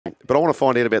But I want to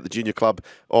find out about the junior club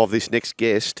of this next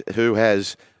guest who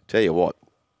has, tell you what,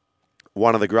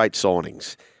 one of the great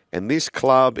signings. And this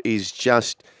club is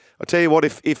just, I tell you what,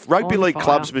 if rugby league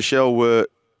clubs, Michelle, were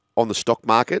on the stock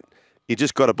market, you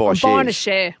just got to buy shares. I'm buying a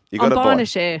share. I'm buying a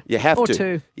share. You have or to.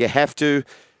 Two. You have to.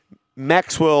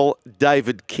 Maxwell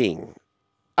David King,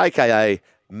 a.k.a.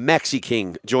 Maxi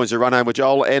King, joins the run home with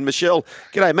Joel and Michelle.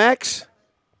 G'day, Max.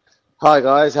 Hi,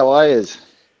 guys. How are you?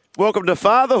 Welcome to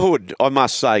fatherhood, I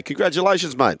must say.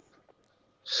 Congratulations, mate.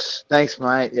 Thanks,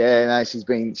 mate. Yeah, no, she's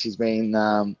been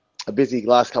a busy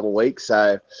last couple of weeks.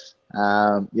 So,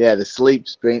 the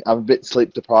sleep's been. I'm a bit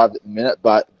sleep deprived at the minute,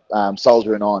 but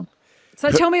soldiering on. So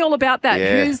tell me all about that.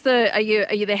 Yeah. Who's are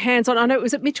you the hands-on? I know,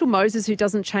 was it Mitchell Moses who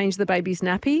doesn't change the baby's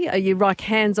nappy? Are you like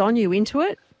hands-on? You into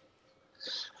it?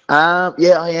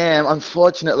 Yeah, I am.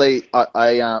 Unfortunately,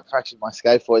 I fractured my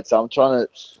scaphoid, so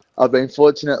I've been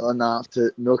fortunate enough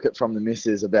to milk it from the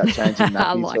missus about changing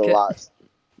nappies for the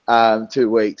last 2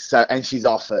 weeks. So, and she's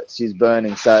off it. She's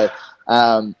burning. So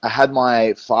I had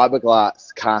my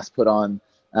fiberglass cast put on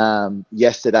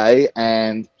yesterday,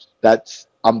 and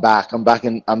I'm back. I'm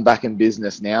back in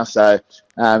business now. So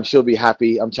she'll be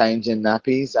happy. I'm changing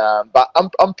nappies, but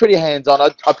I'm pretty hands-on.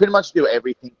 I pretty much do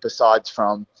everything besides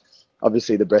from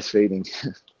obviously the breastfeeding.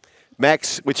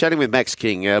 Max, we're chatting with Max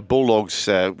King. Bulldogs,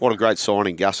 what a great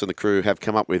signing Gus and the crew have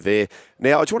come up with there.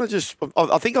 Now, I just want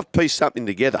to I think I've pieced something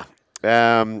together.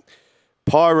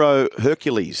 Pyro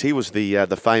Hercules, he was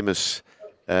the famous,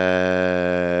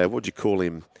 what would you call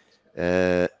him?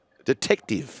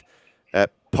 Detective.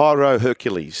 Pyro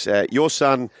Hercules. Your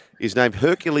son is named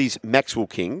Hercules Maxwell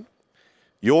King.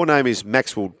 Your name is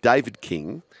Maxwell David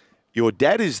King. Your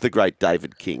dad is the great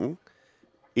David King.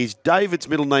 Is David's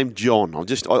middle name John?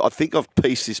 I think I've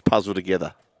pieced this puzzle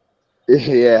together.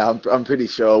 Yeah, I'm pretty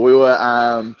sure. We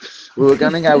were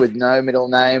going to go with no middle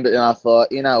name, but then I thought,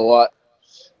 you know what?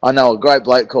 I know a great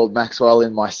bloke called Maxwell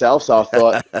in myself, so I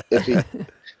thought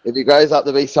if he grows up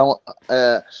to be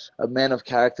a man of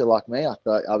character like me, I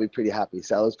thought I'll be pretty happy.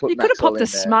 So let's put You Maxwell could have popped the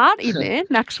Smart in there,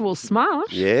 Maxwell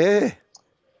Smart. Yeah.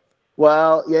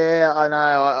 Well, yeah, I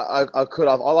know. I could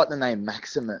have. I like the name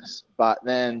Maximus, but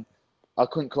then I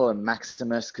couldn't call him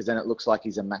Maximus because then it looks like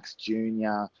he's a Max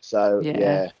Junior. So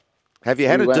yeah. Have you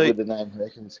had with the name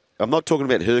Hercules. I'm not talking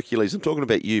about Hercules. I'm talking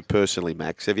about you personally,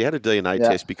 Max. Have you had a DNA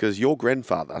test? Because your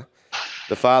grandfather,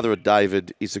 the father of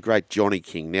David, is the great Johnny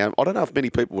King. Now, I don't know if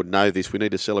many people would know this. We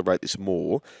need to celebrate this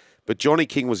more. But Johnny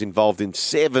King was involved in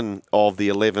 7 of the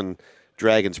 11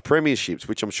 Dragons premierships,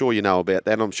 which I'm sure you know about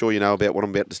that, and I'm sure you know about what I'm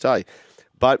about to say.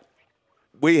 But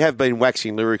we have been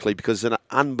waxing lyrically because it's an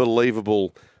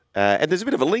unbelievable... and there's a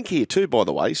bit of a link here too, by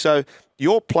the way. So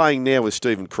you're playing now with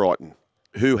Stephen Crichton,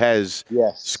 who has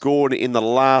scored in the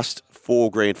last 4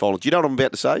 grand finals. Do you know what I'm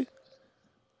about to say?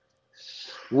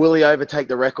 Will he overtake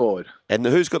the record? And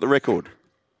who's got the record?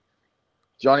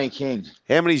 Johnny King.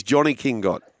 How many's Johnny King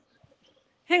got?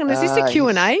 Hang on, is this a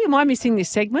Q&A? Am I missing this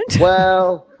segment?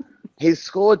 Well, he's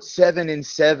scored 7 in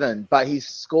 7, but he's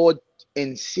scored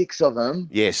in 6 of them.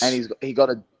 Yes. And he got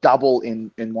a double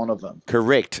in one of them.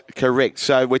 Correct.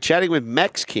 So we're chatting with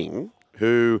Max King,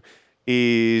 who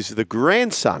is the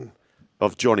grandson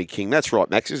of Johnny King. That's right,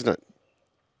 Max, isn't it?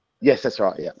 Yes, that's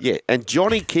right, yeah. Yeah, and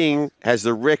Johnny King has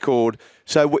the record.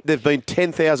 So there've been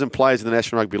 10,000 players in the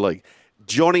National Rugby League.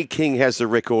 Johnny King has the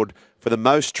record for the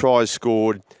most tries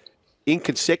scored in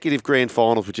consecutive grand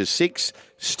finals, which is 6.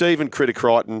 Stephen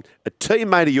Crichton, a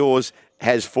teammate of yours,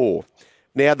 has 4.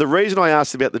 Now, the reason I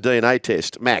asked about the DNA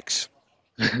test, Max,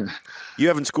 you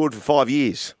haven't scored for 5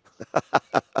 years.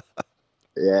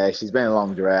 Yeah, she's been a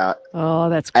long drought. Oh,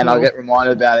 that's cool. And I get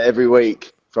reminded about it every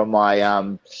week from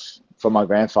my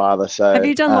grandfather. So have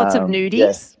you done lots of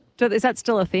nudies? Yeah. Is that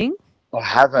still a thing? I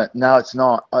haven't. No, it's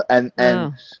not. And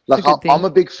like I'm a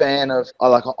big fan of. I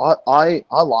like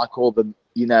all the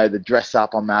the dress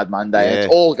up on Mad Monday. Yeah.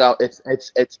 It's all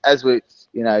It's as we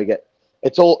get.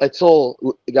 It's all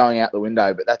going out the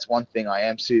window. But that's one thing I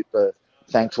am super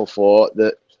thankful for.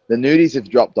 The nudies have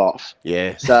dropped off.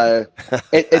 Yeah. So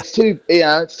it's too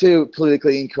it's too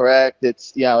politically incorrect.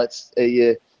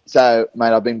 So,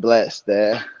 mate, I've been blessed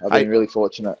there. I've been really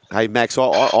fortunate. Hey, Max, I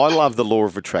love the law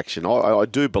of attraction. I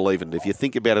do believe in it. If you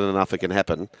think about it enough, it can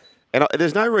happen. And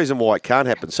there's no reason why it can't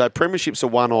happen. So premierships are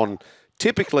won on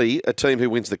typically a team who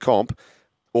wins the comp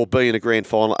or be in a grand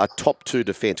final, a top 2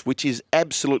 defence, which is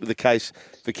absolutely the case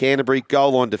for Canterbury.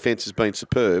 Goal line defence has been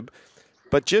superb.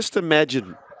 But just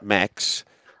imagine, Max,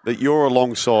 that you're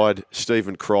alongside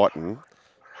Stephen Crichton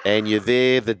and you're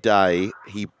there the day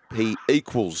he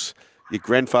equals your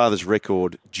grandfather's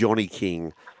record, Johnny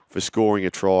King, for scoring a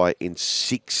try in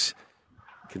 6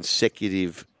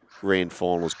 consecutive grand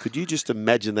finals. Could you just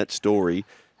imagine that story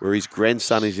where his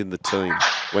grandson is in the team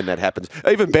when that happens?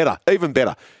 Even better, even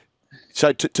better.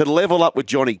 So to level up with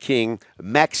Johnny King,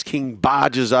 Max King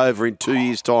barges over in 2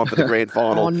 years' time for the grand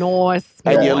final. Oh, nice.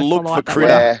 And nice. you look for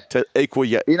Critter to equal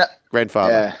your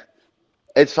grandfather. Yeah.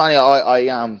 It's funny.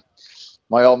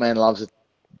 My old man loves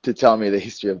to tell me the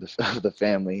history of the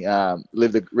family.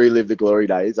 Relive the glory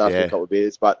days after a couple of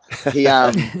beers. But he,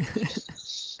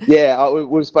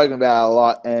 we've spoken about it a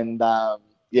lot, and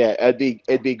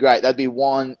it'd be great. That'd be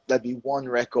one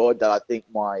record that I think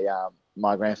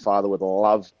my grandfather would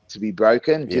love to be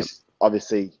broken. Just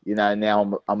obviously,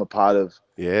 now I'm a part of.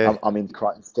 Yeah. I'm in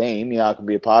Crichton's team. I can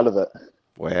be a part of it.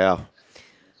 Wow.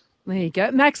 There you go.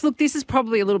 Max, look, this is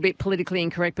probably a little bit politically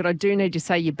incorrect, but I do need to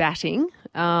say you're batting.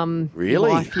 Really? Your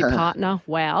wife, your partner.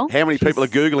 Wow. How many people are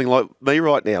Googling like me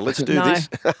right now? Let's do this.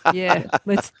 Yeah,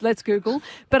 let's Google.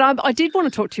 But I did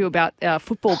want to talk to you about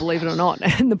football, believe it or not,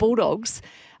 and the Bulldogs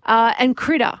and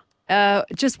Critter.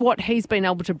 Just what he's been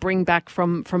able to bring back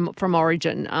from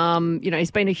Origin.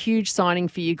 He's been a huge signing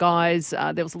for you guys.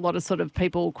 There was a lot of sort of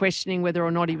people questioning whether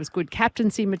or not he was good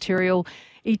captaincy material.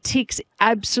 He ticks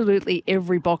absolutely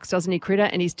every box, doesn't he, Critter?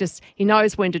 And he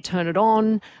knows when to turn it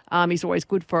on. He's always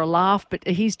good for a laugh, but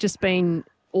he's just been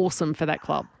awesome for that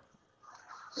club.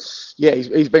 Yeah,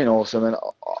 he's been awesome, and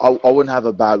I wouldn't have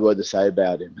a bad word to say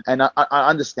about him. And I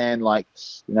understand, going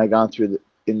through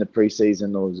in the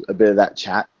preseason, there was a bit of that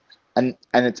chat. And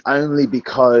it's only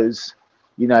because,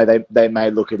 they may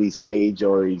look at his age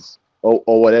or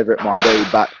whatever it might be.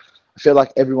 But I feel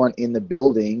like everyone in the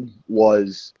building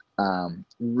was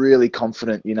really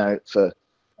confident, to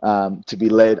be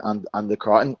led under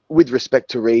Crichton. With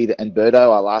respect to Reid and Birdo,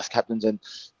 our last captains, and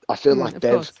I feel like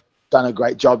they've done a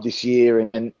great job this year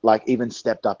and even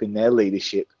stepped up in their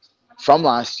leadership from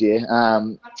last year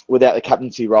without the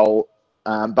captaincy role.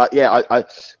 But yeah,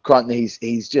 Crichton,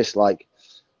 he's just like,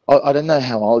 I don't know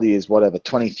how old he is, whatever,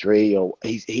 23, or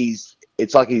he's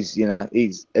got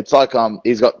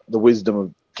the wisdom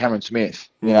of Cameron Smith.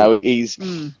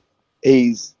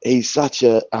 He's such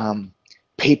a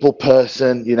people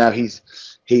person. He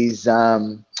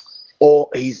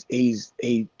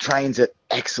trains at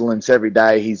excellence every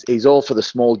day. He's all for the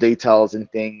small details and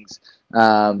things.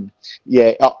 The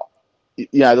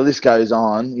list goes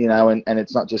on. And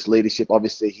it's not just leadership.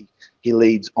 Obviously, he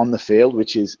leads on the field,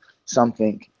 which is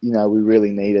something we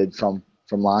really needed from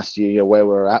last year. Where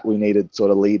we're at, we needed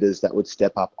sort of leaders that would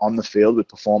step up on the field with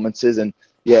performances. And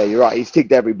yeah, you're right, he's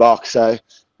ticked every box. So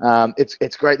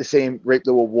it's great to see him reap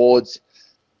the rewards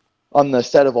on the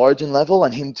State of Origin level,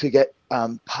 and him to get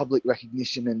public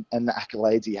recognition and the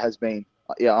accolades he has been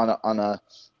on a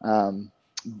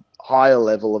higher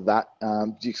level of that,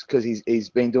 just because he's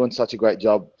been doing such a great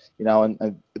job, and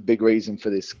a big reason for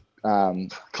this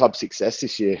club success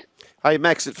this year. Hey,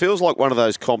 Max, it feels like one of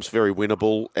those comps very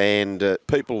winnable, and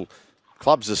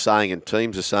clubs are saying and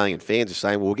teams are saying and fans are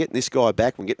saying, well, we're getting this guy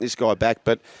back,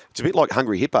 but it's a bit like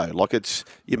Hungry Hippo.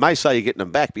 You may say you're getting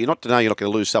them back, but you're not going to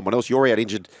lose someone else. You're out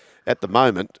injured at the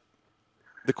moment.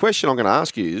 The question I'm going to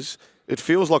ask you is, it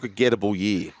feels like a gettable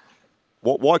year.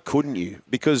 Why couldn't you?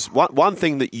 Because one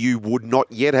thing that you would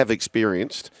not yet have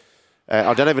experienced,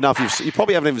 I don't even know if you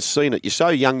probably haven't even seen it. You're so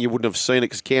young you wouldn't have seen it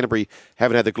because Canterbury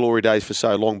haven't had the glory days for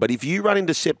so long. But if you run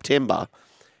into September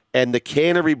and the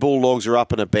Canterbury Bulldogs are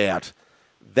up and about,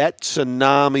 that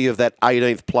tsunami of that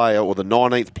 18th player or the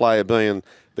 19th player being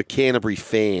the Canterbury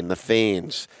the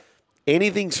fans,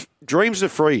 dreams are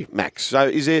free, Max.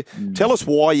 So tell us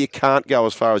why you can't go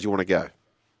as far as you want to go.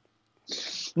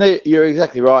 No, you're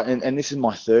exactly right. And this is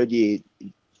my third year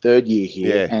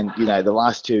here, and the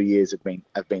last 2 years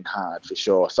have been hard for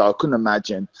sure. So I couldn't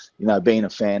imagine being a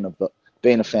fan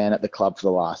at the club for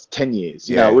the last 10 years.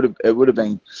 It would have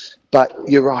been. But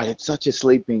you're right, it's such a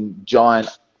sleeping giant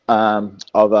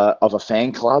of a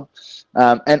fan club,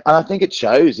 and I think it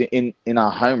shows in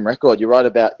our home record. You're right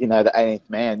about the 18th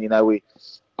man. We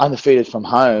undefeated from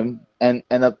home, and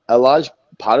a large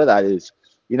part of that is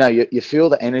you feel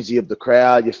the energy of the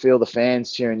crowd, you feel the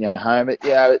fans cheering you home.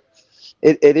 It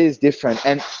is different,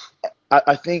 and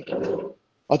I think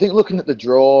looking at the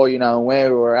draw, and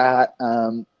where we're at,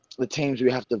 the teams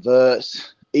we have to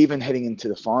verse, even heading into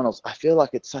the finals, I feel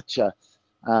like it's such a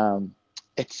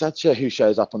who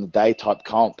shows up on the day type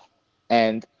comp,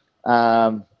 and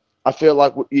I feel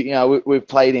like we've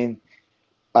played in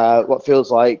what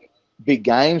feels like big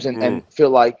games, and feel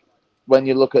like when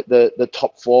you look at the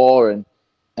top four and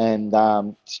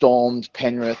Storms,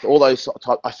 Penrith, all those sort of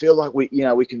type, I feel like we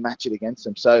can match it against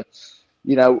them. So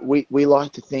we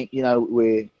like to think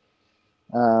we're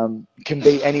can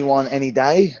beat anyone any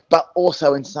day. But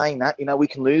also in saying that, we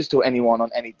can lose to anyone on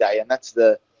any day, and that's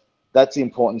the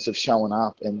importance of showing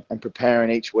up and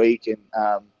preparing each week. And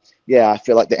I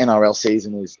feel like the NRL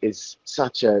season is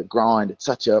such a grind. It's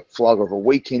such a flog of a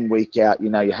week in, week out.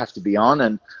 You have to be on.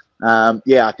 And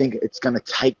I think it's going to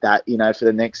take that, for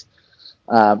the next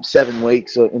 7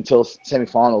 weeks until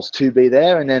semi-finals to be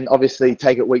there, and then obviously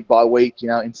take it week by week, in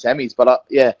semis. But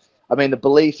the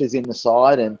belief is in the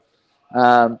side, and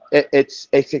it's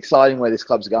exciting where this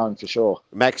club's going for sure.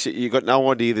 Max, you've got no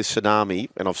idea the tsunami,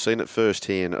 and I've seen it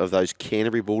firsthand, of those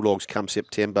Canterbury Bulldogs come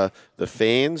September. The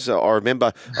fans, I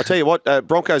remember, I'll tell you what,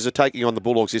 Broncos are taking on the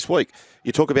Bulldogs this week.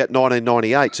 You talk about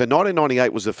 1998. So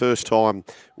 1998 was the first time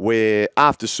where,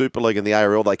 after Super League and the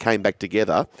ARL, they came back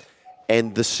together.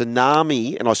 And the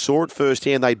tsunami, and I saw it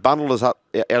firsthand, they bundled us up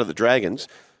out of the Dragons.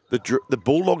 The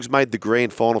Bulldogs made the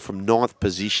grand final from 9th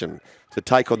position to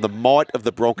take on the might of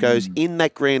the Broncos in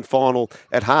that grand final.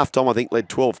 At halftime, I think, led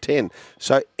 12-10.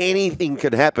 So anything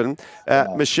could happen.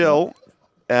 Michelle,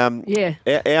 our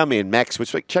man Max,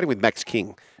 we're chatting with Max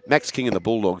King. Max King and the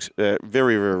Bulldogs, very,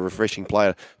 very refreshing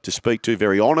player to speak to,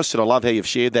 very honest. And I love how you've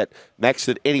shared that, Max,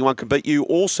 that anyone can beat you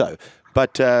also.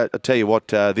 But I'll tell you what,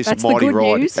 this That's mighty the good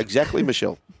ride. news. Exactly,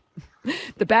 Michelle.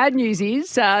 The bad news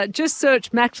is, just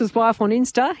search Max's wife on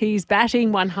Insta. He's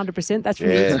batting 100%. That's from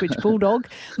the Ipswich Bulldog.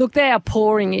 Look, they are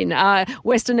pouring in.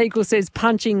 Western Eagle says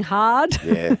punching hard.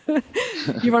 Yeah.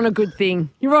 You're on a good thing.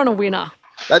 You're on a winner.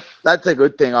 That's a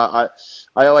good thing. I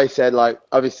always said, like,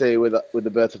 obviously with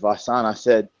the birth of our son,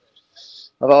 I've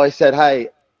always said, hey,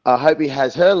 I hope he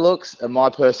has her looks and my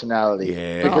personality.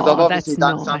 Yeah. Because I've obviously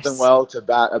done something well to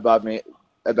bat above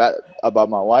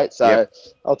my weight, so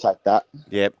I'll take that.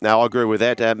 Yeah, no, I agree with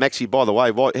that. Maxie, by the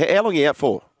way, how long are you out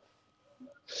for?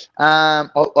 I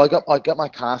got my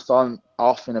cast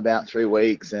off in about 3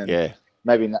 weeks, and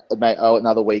maybe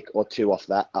another week or two off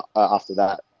that after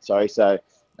that. Sorry, so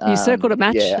you circled a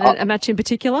match, a match in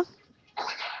particular.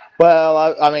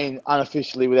 Well, I mean,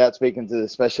 unofficially, without speaking to the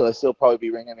specialist, he'll probably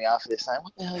be ringing me after this saying,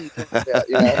 "What the hell are you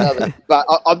talking about?" But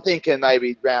I'm thinking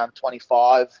maybe round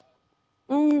 25.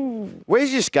 Ooh.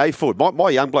 Where's your skate foot?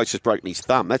 My young bloke's just broken his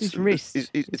thumb. That's his wrist.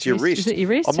 It's your wrist. Is it your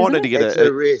wrist? I might need to get it's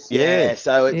your wrist. Yeah.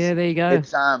 So it's, there you go.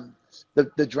 It's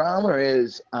the drama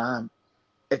is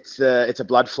it's a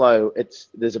blood flow.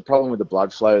 There's a problem with the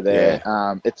blood flow there.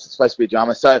 Yeah. It's supposed to be a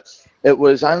drama. So it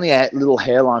was only a little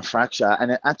hairline fracture,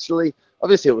 and it actually,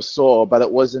 obviously, it was sore, but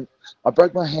it wasn't. I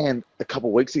broke my hand a couple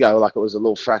of weeks ago, like it was a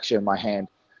little fracture in my hand.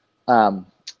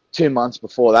 2 months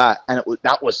before that, and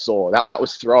that was sore. That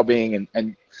was throbbing,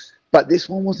 but this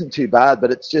one wasn't too bad.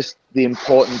 But it's just the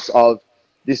importance of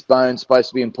this bone's supposed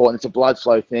to be important. It's a blood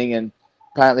flow thing, and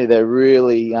apparently they're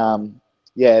really,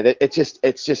 it's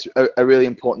just a really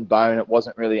important bone. It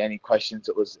wasn't really any questions.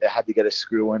 It had to get a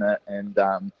screw in it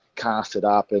and cast it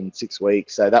up in 6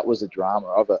 weeks. So that was a drama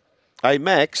of it. Hey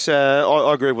Max,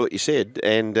 I agree with what you said,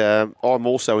 and I'm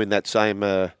also in that same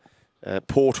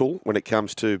portal when it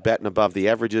comes to batting above the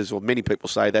averages, or many people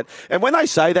say that. And when they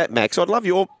say that, Max, I'd love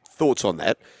your thoughts on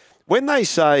that. When they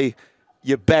say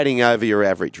you're batting over your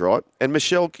average, right? And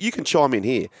Michelle, you can chime in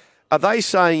here. Are they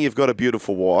saying you've got a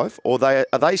beautiful wife, or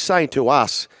are they saying to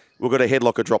us, we've got a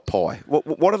headlock, a drop pie?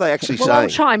 What are they actually saying? I'll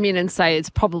chime in and say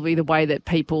it's probably the way that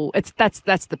people. That's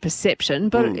the perception.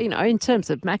 But in terms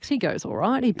of Max, he goes all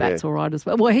right. He bats all right as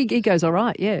well. Well, he goes all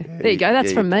right. Yeah. There you go.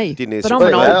 That's from me. But I'm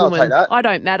an old woman. I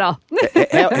don't matter.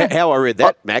 How I read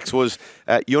that, Max, was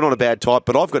you're not a bad type,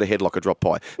 but I've got a headlock, a drop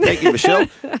pie. Thank you, Michelle.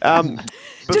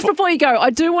 Just before you go, I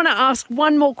do want to ask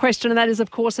one more question, and that is,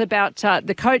 of course, about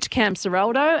the coach, Cam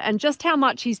Ciraldo, and just how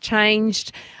much he's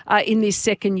changed in this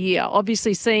second year.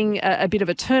 Obviously, seeing a bit of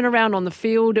a turnaround on the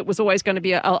field. It was always going to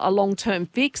be a long-term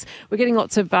fix. We're getting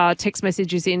lots of text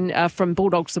messages in from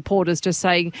Bulldog supporters just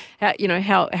saying,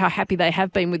 how happy they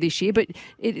have been with this year. But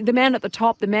the man at the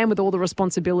top, the man with all the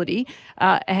responsibility,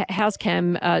 how's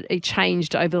Cam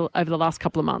changed over the last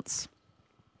couple of months?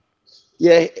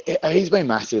 Yeah, he's been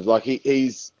massive. Like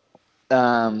he's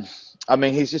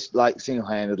just like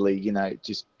single-handedly,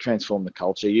 just transformed the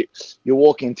culture. You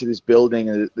walk into this building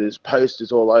and there's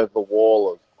posters all over the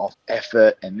wall of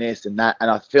effort and this and that,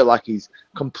 and I feel like he's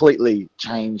completely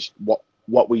changed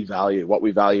what we value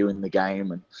in the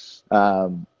game.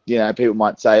 And people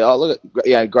might say, "Oh, look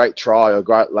at great try or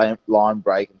great line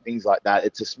break," and things like that.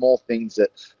 It's the small things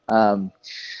that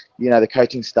the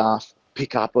coaching staff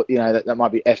pick up, that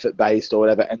might be effort based or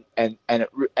whatever, and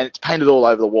it's painted all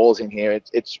over the walls in here.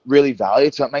 It's really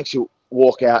valued, so it makes you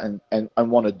walk out and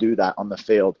want to do that on the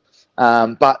field.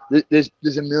 But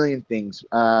there's a million things.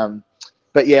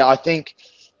 But yeah, I think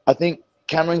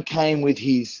Cameron came with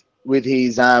his with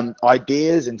his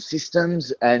ideas and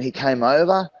systems, and he came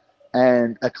over,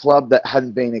 and a club that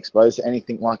hadn't been exposed to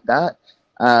anything like that.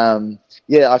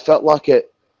 I felt like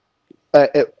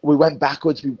we went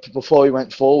backwards before we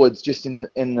went forwards, just in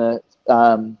the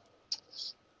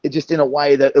just in a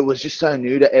way that it was just so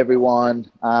new to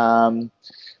everyone. I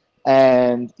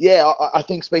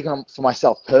think speaking for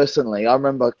myself personally, I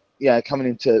remember coming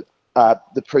into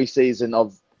the preseason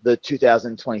of the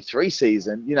 2023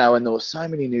 season, and there were so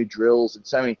many new drills and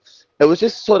so many. It was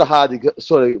just sort of hard to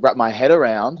sort of wrap my head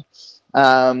around.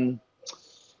 And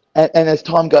as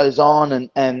time goes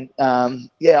on, I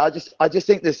just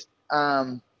think this,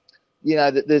 that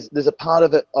there's a part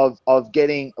of it of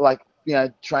getting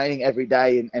training every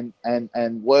day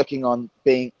and working on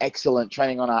being excellent,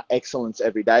 training on our excellence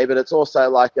every day. But it's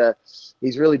also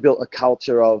he's really built a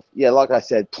culture of, like I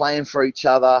said, playing for each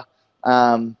other.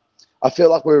 I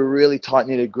feel like we're a really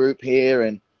tight-knitted group here,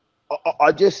 and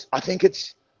I think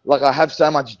it's I have so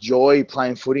much joy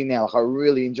playing footy now. I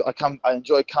really enjoy. I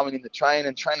enjoy coming in the train,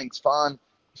 and training's fun.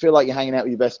 I feel like you're hanging out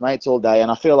with your best mates all day,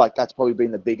 and I feel like that's probably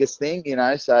been the biggest thing,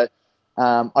 So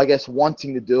I guess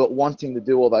wanting to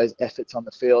do all those efforts on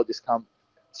the field just come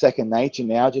second nature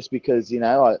now, just because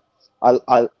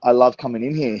I love coming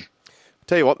in here.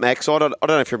 Tell you what, Max, I don't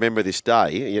know if you remember this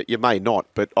day. You may not,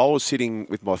 but I was sitting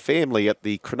with my family at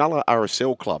the Cronulla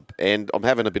RSL Club, and I'm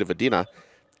having a bit of a dinner,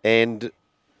 and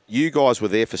you guys were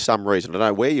there for some reason. I don't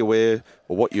know where you were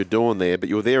or what you're doing there, but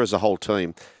you were there as a whole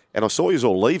team, and I saw you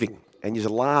all leaving, and you were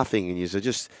laughing, and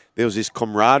there was this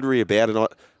camaraderie about it. And I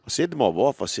said to my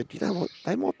wife, I said, you know what,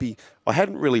 they might be. I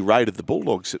hadn't really rated the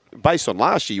Bulldogs based on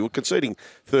last year. You were conceding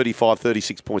 35,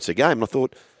 36 points a game, and I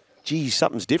thought, geez,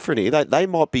 something's different here. They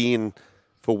might be in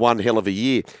for one hell of a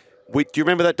year. Do you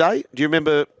remember that day? Do you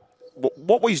remember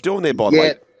what were you doing there, by the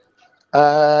way?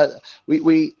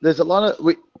 There's a lot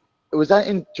of was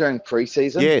that during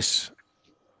preseason? Yes.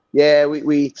 Yeah,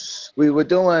 we were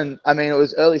doing. I mean, it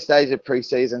was early stage of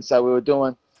preseason, so we were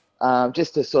doing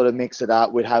just to sort of mix it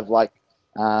up. We'd have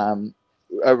a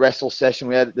wrestle session.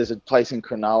 There's a place in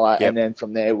Cronulla, and then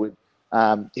from there we'd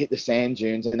hit the sand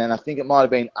dunes, and then I think it might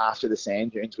have been after the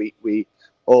sand dunes we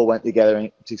all went together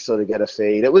to sort of get a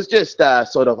feed. It was just a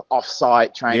sort of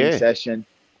off-site training session.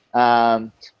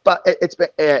 But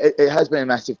it has been a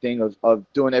massive thing of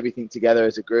doing everything together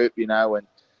as a group, and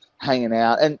hanging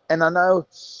out. And I know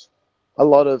a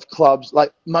lot of clubs,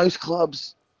 like most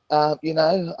clubs,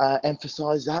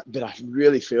 emphasize that, but I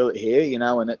really feel it here,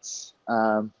 and it's,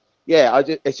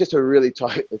 it's just a really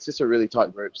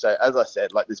tight group. So as I said,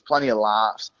 there's plenty of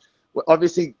laughs.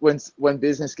 Obviously, when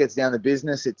business gets down to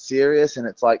business, it's serious, and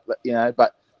it's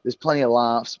but there's plenty of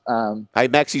laughs. Hey,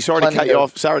 Maxie, sorry to cut you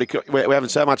off. We're having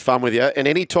so much fun with you. And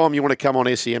any time you want to come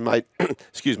on SEN, mate,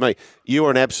 excuse me, you are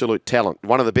an absolute talent.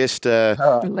 One of the best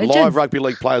live rugby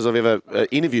league players I've ever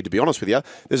interviewed, to be honest with you.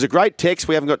 There's a great text.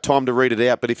 We haven't got time to read it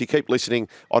out, but if you keep listening,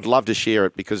 I'd love to share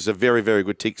it because it's a very, very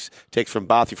good text from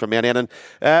Barthy from Mount Annan.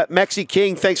 Maxie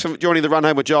King, thanks for joining the Run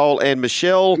Home with Joel and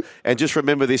Michelle. And just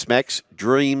remember this, Max,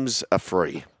 dreams are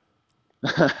free.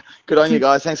 Good on you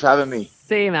guys. Thanks for having me.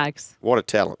 See you, Max. What a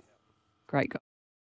talent. Great guy.